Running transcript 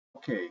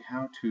Okay,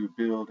 how to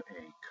build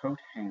a coat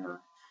hanger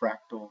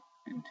fractal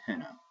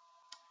antenna.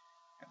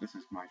 Now, this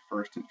is my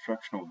first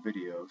instructional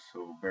video,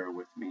 so bear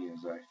with me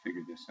as I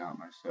figure this out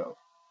myself.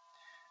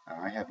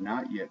 I have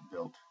not yet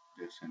built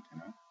this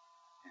antenna,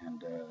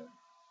 and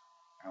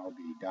I'll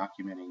be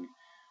documenting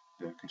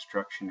the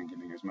construction and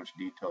giving as much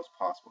detail as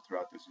possible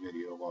throughout this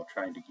video while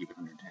trying to keep it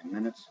under 10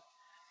 minutes.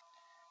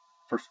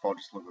 First of all,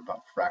 just a little bit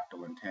about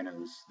fractal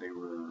antennas. They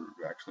were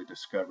actually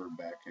discovered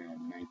back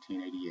in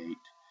 1988.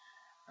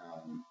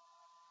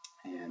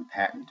 And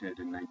patented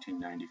in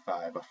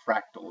 1995. A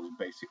fractal is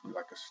basically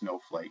like a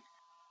snowflake.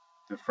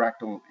 The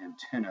fractal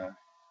antenna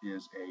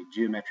is a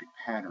geometric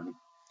pattern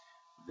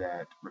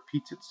that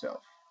repeats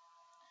itself.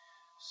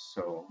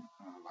 So,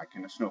 like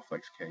in a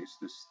snowflake's case,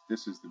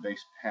 this is the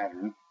base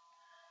pattern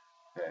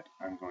that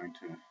I'm going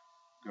to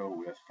go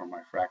with for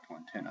my fractal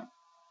antenna.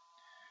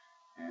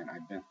 And I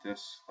bent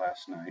this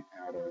last night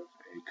out of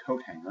a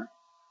coat hanger.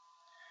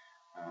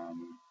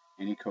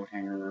 Any coat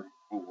hanger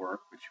will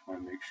work, but you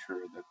want to make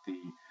sure that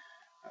the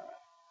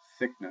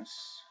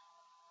thickness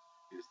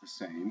is the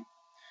same.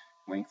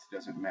 Length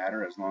doesn't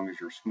matter as long as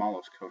your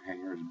smallest coat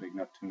hanger is big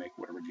enough to make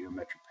whatever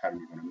geometric pattern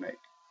you're going to make.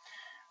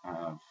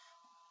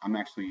 I'm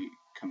actually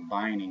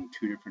combining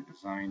two different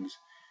designs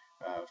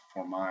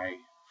for my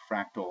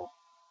fractal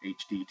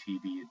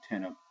HDTV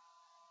antenna.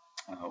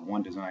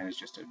 One design is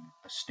just a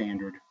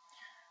standard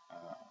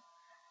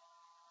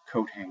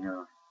coat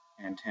hanger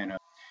antenna.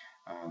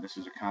 This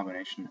is a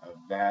combination of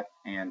that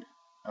and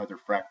other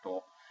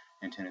fractal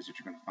antennas that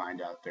you're going to find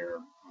out there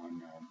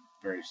on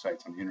various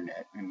sites on the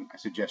internet. And I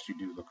suggest you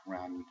do look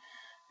around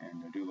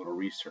and do a little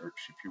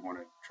research. If you want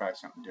to try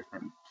something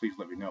different, please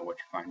let me know what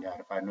you find out.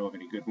 If I know of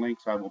any good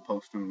links, I will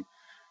post them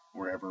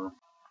wherever.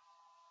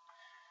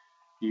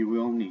 You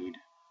will need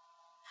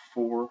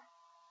 4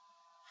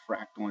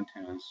 fractal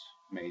antennas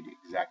made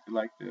exactly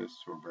like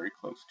this or very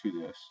close to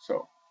this.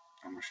 So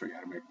I'm going to show you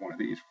how to make one of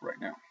these for right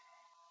now.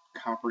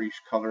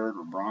 Copperish colored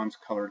or bronze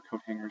colored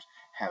coat hangers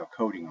have a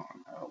coating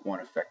on. One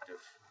effective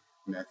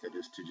method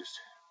is to just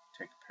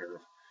take a pair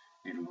of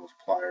needle nose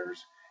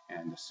pliers,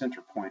 and the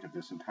center point of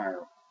this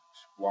entire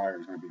wire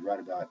is going to be right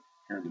about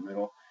here in the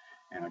middle,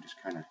 and I just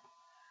kind of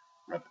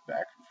rub it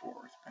back and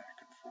forth, back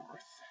and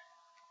forth.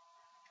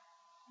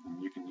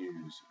 And you can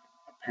use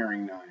a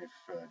paring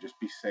knife. Just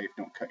be safe,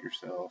 don't cut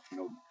yourself.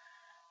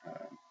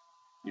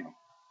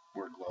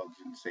 Wear gloves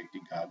and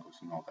safety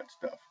goggles and all that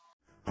stuff.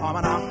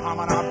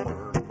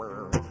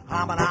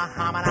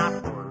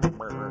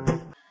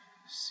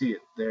 See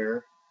it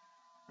there,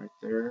 right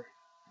there.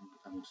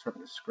 I'm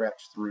starting to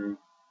scratch through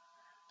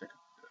the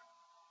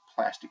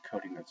plastic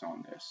coating that's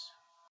on this.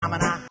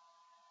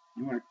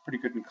 You want it pretty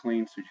good and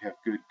clean so you have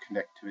good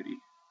connectivity,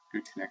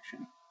 good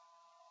connection.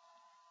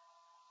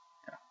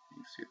 Yeah, you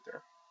can see it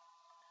there.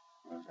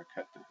 As I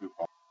cut the hoop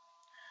off.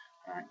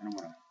 Alright, then I'm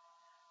going to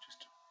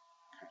just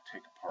kind of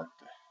take apart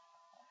the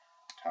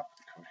top of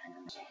the coat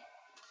hanger.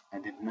 I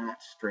did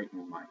not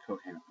straighten my coat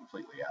hanger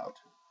completely out.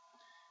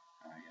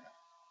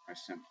 I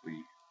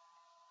simply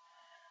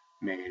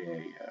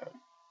made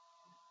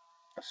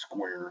a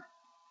square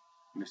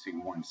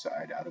missing one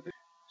side out of it.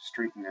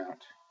 Straighten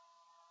out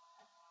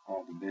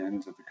all the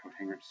bends of the coat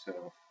hanger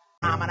itself.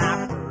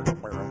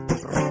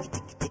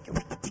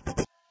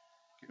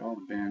 Get all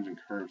the bends and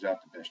curves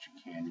out the best you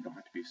can. You don't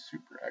have to be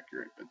super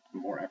accurate, but the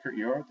more accurate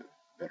you are, the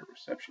better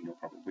reception you'll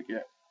probably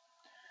get.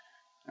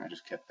 And I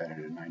just kept that at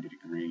a 90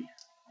 degree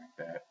like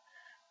that.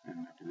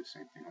 And I do the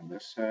same thing on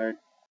this side.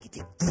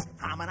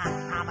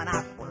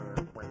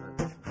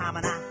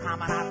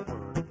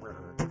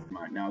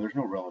 Now, there's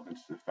no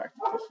relevance to the fact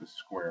that this is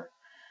square.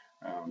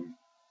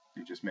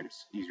 It just made it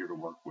easier to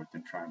work with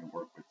than trying to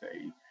work with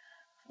a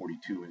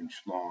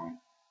 42-inch long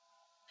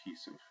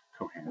piece of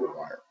coat hanger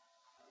wire.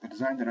 The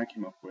design that I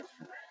came up with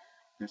for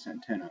this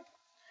antenna,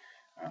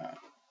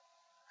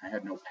 I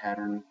had no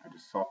pattern. I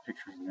just saw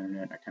pictures on the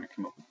internet. I kind of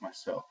came up with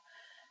myself.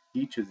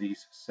 Each of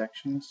these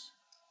sections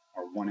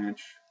are 1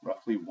 inch,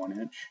 roughly 1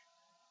 inch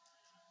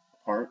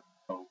apart.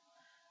 So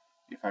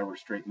if I were to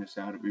straighten this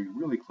out, it would be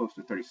really close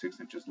to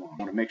 36 inches long. I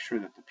want to make sure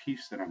that the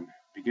piece that I'm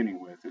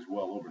beginning with is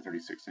well over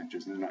 36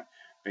 inches. And then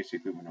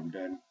basically when I'm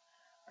done,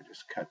 I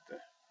just cut the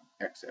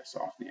excess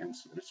off the end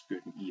so that it's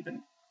good and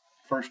even.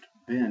 First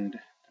bend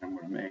that I'm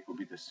going to make will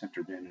be the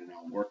center bend, and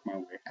I'll work my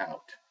way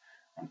out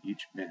on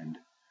each bend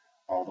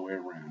all the way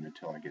around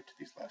until I get to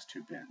these last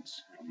 2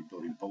 bends. I'll be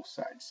building both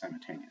sides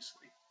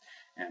simultaneously.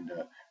 And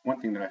one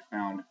thing that I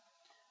found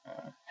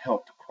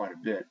helped quite a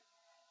bit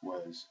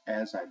was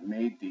as I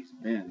made these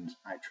bends,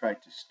 I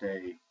tried to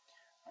stay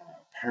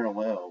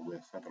parallel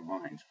with other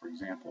lines. For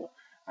example,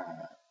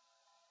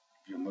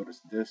 if you'll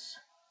notice, this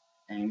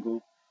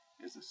angle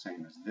is the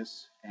same as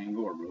this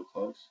angle, or real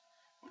close,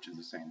 which is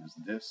the same as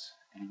this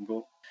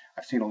angle.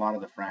 I've seen a lot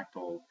of the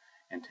fractal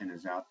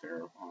antennas out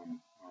there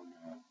on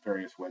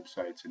various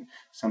websites, and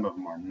some of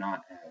them are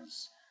not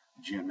as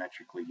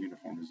geometrically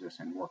uniform as this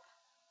and work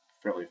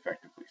fairly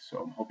effectively. So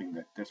I'm hoping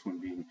that this one,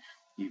 being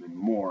even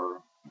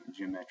more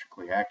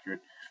geometrically accurate,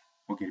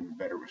 will get even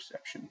better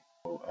reception.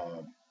 So,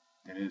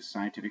 It is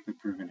scientifically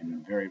proven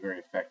and very, very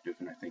effective,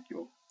 and I think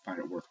you'll find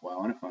it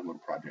worthwhile and a fun little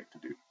project to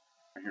do.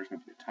 Here's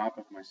going to be the top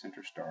of my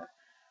center star,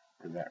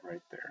 or that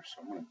right there.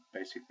 So I'm going to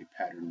basically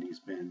pattern these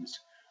bends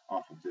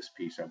off of this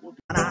piece. I will do.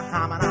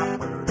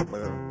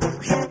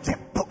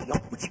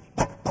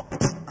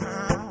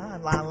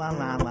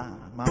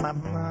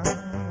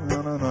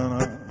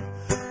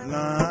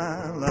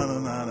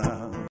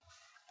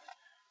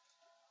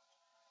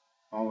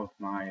 All of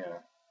my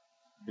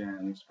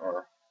bends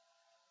are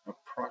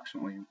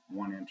approximately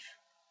 1 inch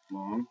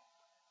long.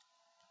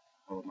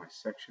 All of my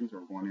sections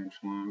are 1 inch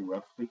long,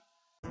 roughly.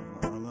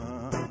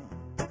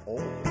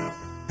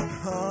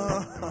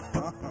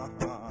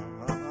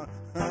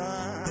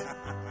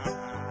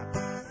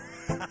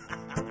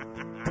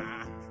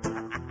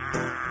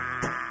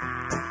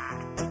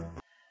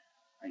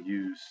 I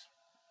use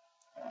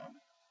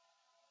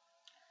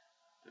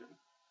the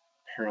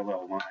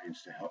parallel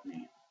lines to help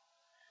me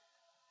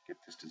get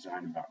this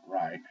design about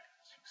right.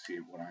 So you can see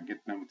when I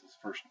get done with this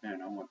first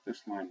bend, I want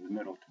this line in the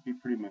middle to be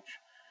pretty much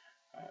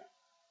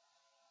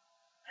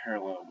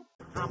parallel.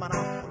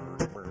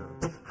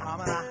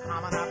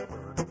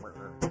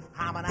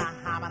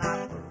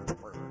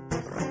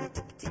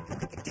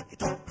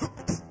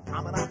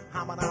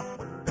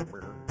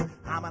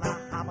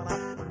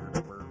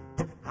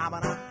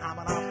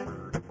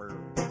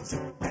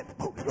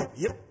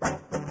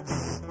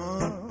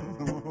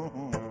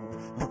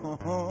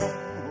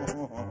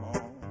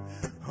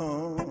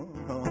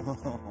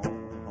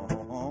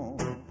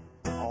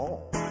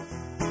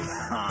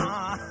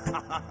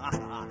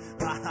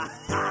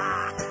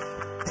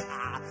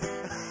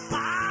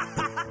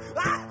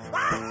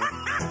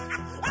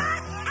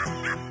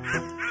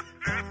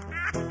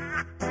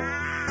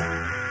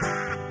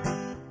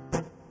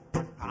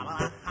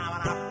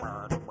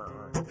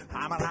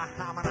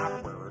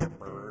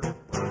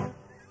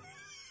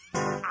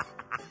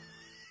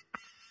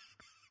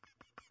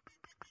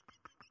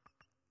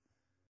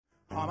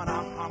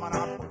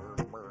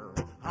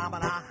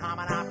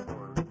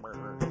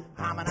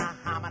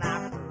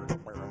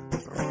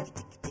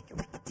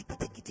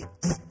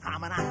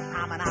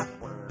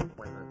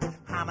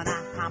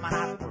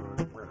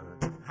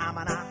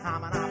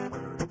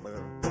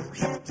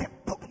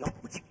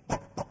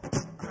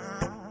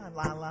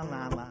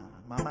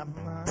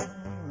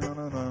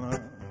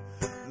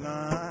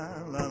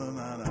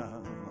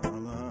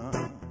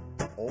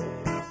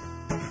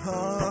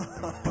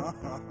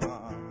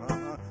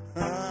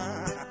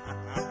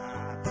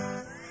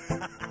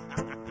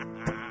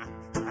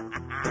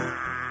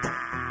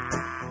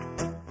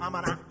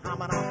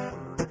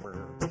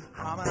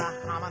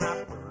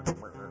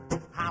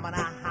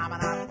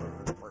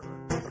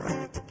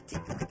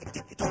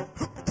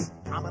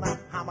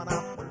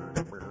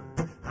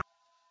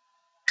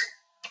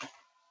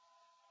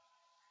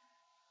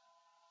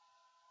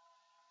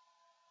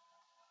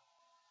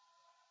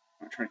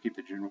 Try to keep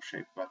the general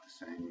shape about the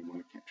same. You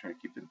want to try to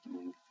keep the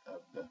length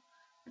of the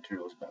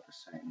materials about the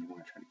same. You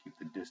want to try to keep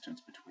the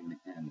distance between the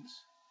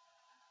ends,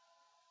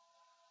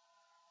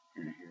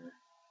 here to here,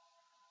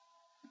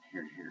 and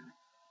here to here,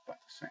 about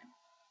the same.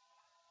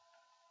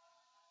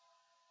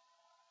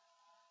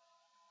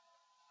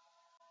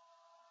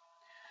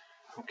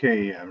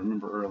 Okay,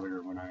 remember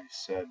earlier when I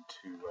said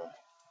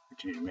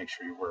that you need to make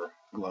sure you wear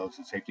gloves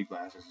and safety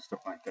glasses and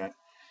stuff like that?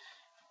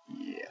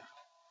 Yeah.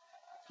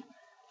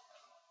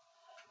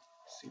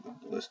 See the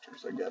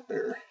blisters I got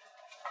there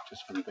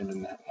just from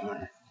bending that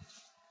wire,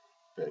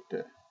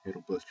 but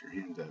it'll blister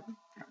your hands up if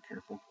you're not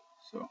careful.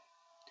 So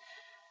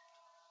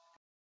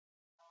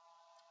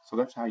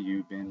that's how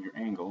you bend your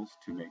angles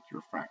to make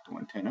your fractal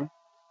antenna,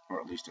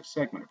 or at least a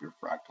segment of your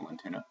fractal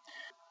antenna.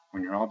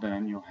 When you're all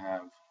done, you'll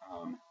have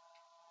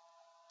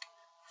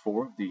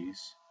 4 of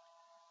these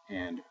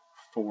and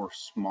 4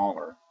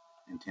 smaller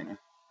antenna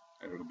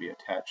that will be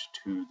attached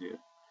to the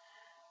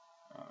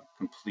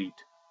complete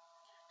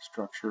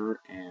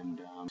structure,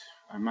 and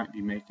I might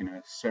be making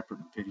a separate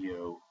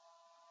video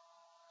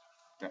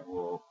that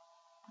will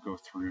go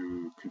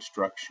through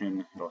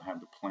construction. It'll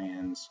have the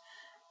plans.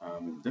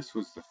 This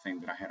was the thing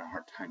that I had a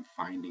hard time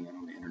finding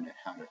on the internet,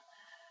 how to,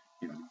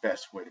 the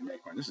best way to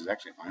make one. This is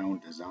actually my own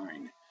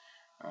design.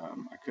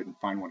 I couldn't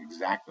find one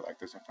exactly like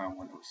this. I found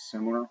one that was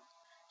similar.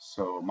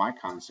 So my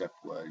concept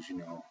was,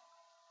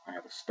 I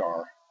have a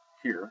star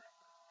here,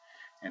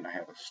 and I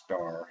have a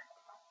star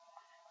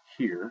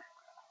here,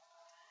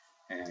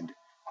 and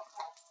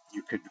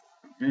you could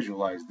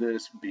visualize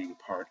this being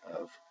part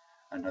of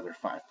another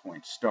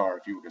 5-point star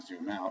if you were to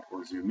zoom out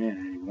or zoom in.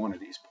 Any one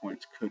of these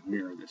points could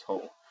mirror this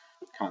whole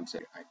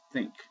concept. I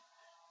think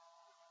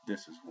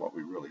this is what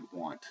we really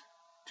want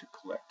to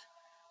collect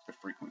the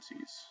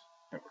frequencies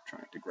that we're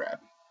trying to grab.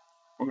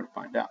 We're going to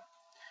find out,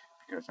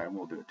 because I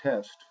will do a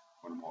test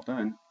when I'm all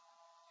done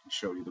and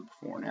show you the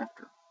before and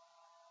after.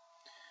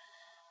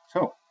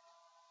 So,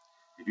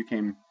 if you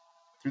came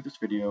through this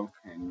video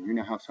and you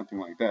now have something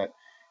like that,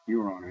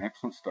 you are on an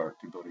excellent start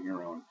to building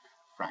your own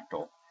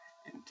fractal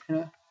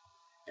antenna,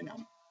 and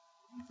I'm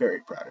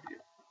very proud of you.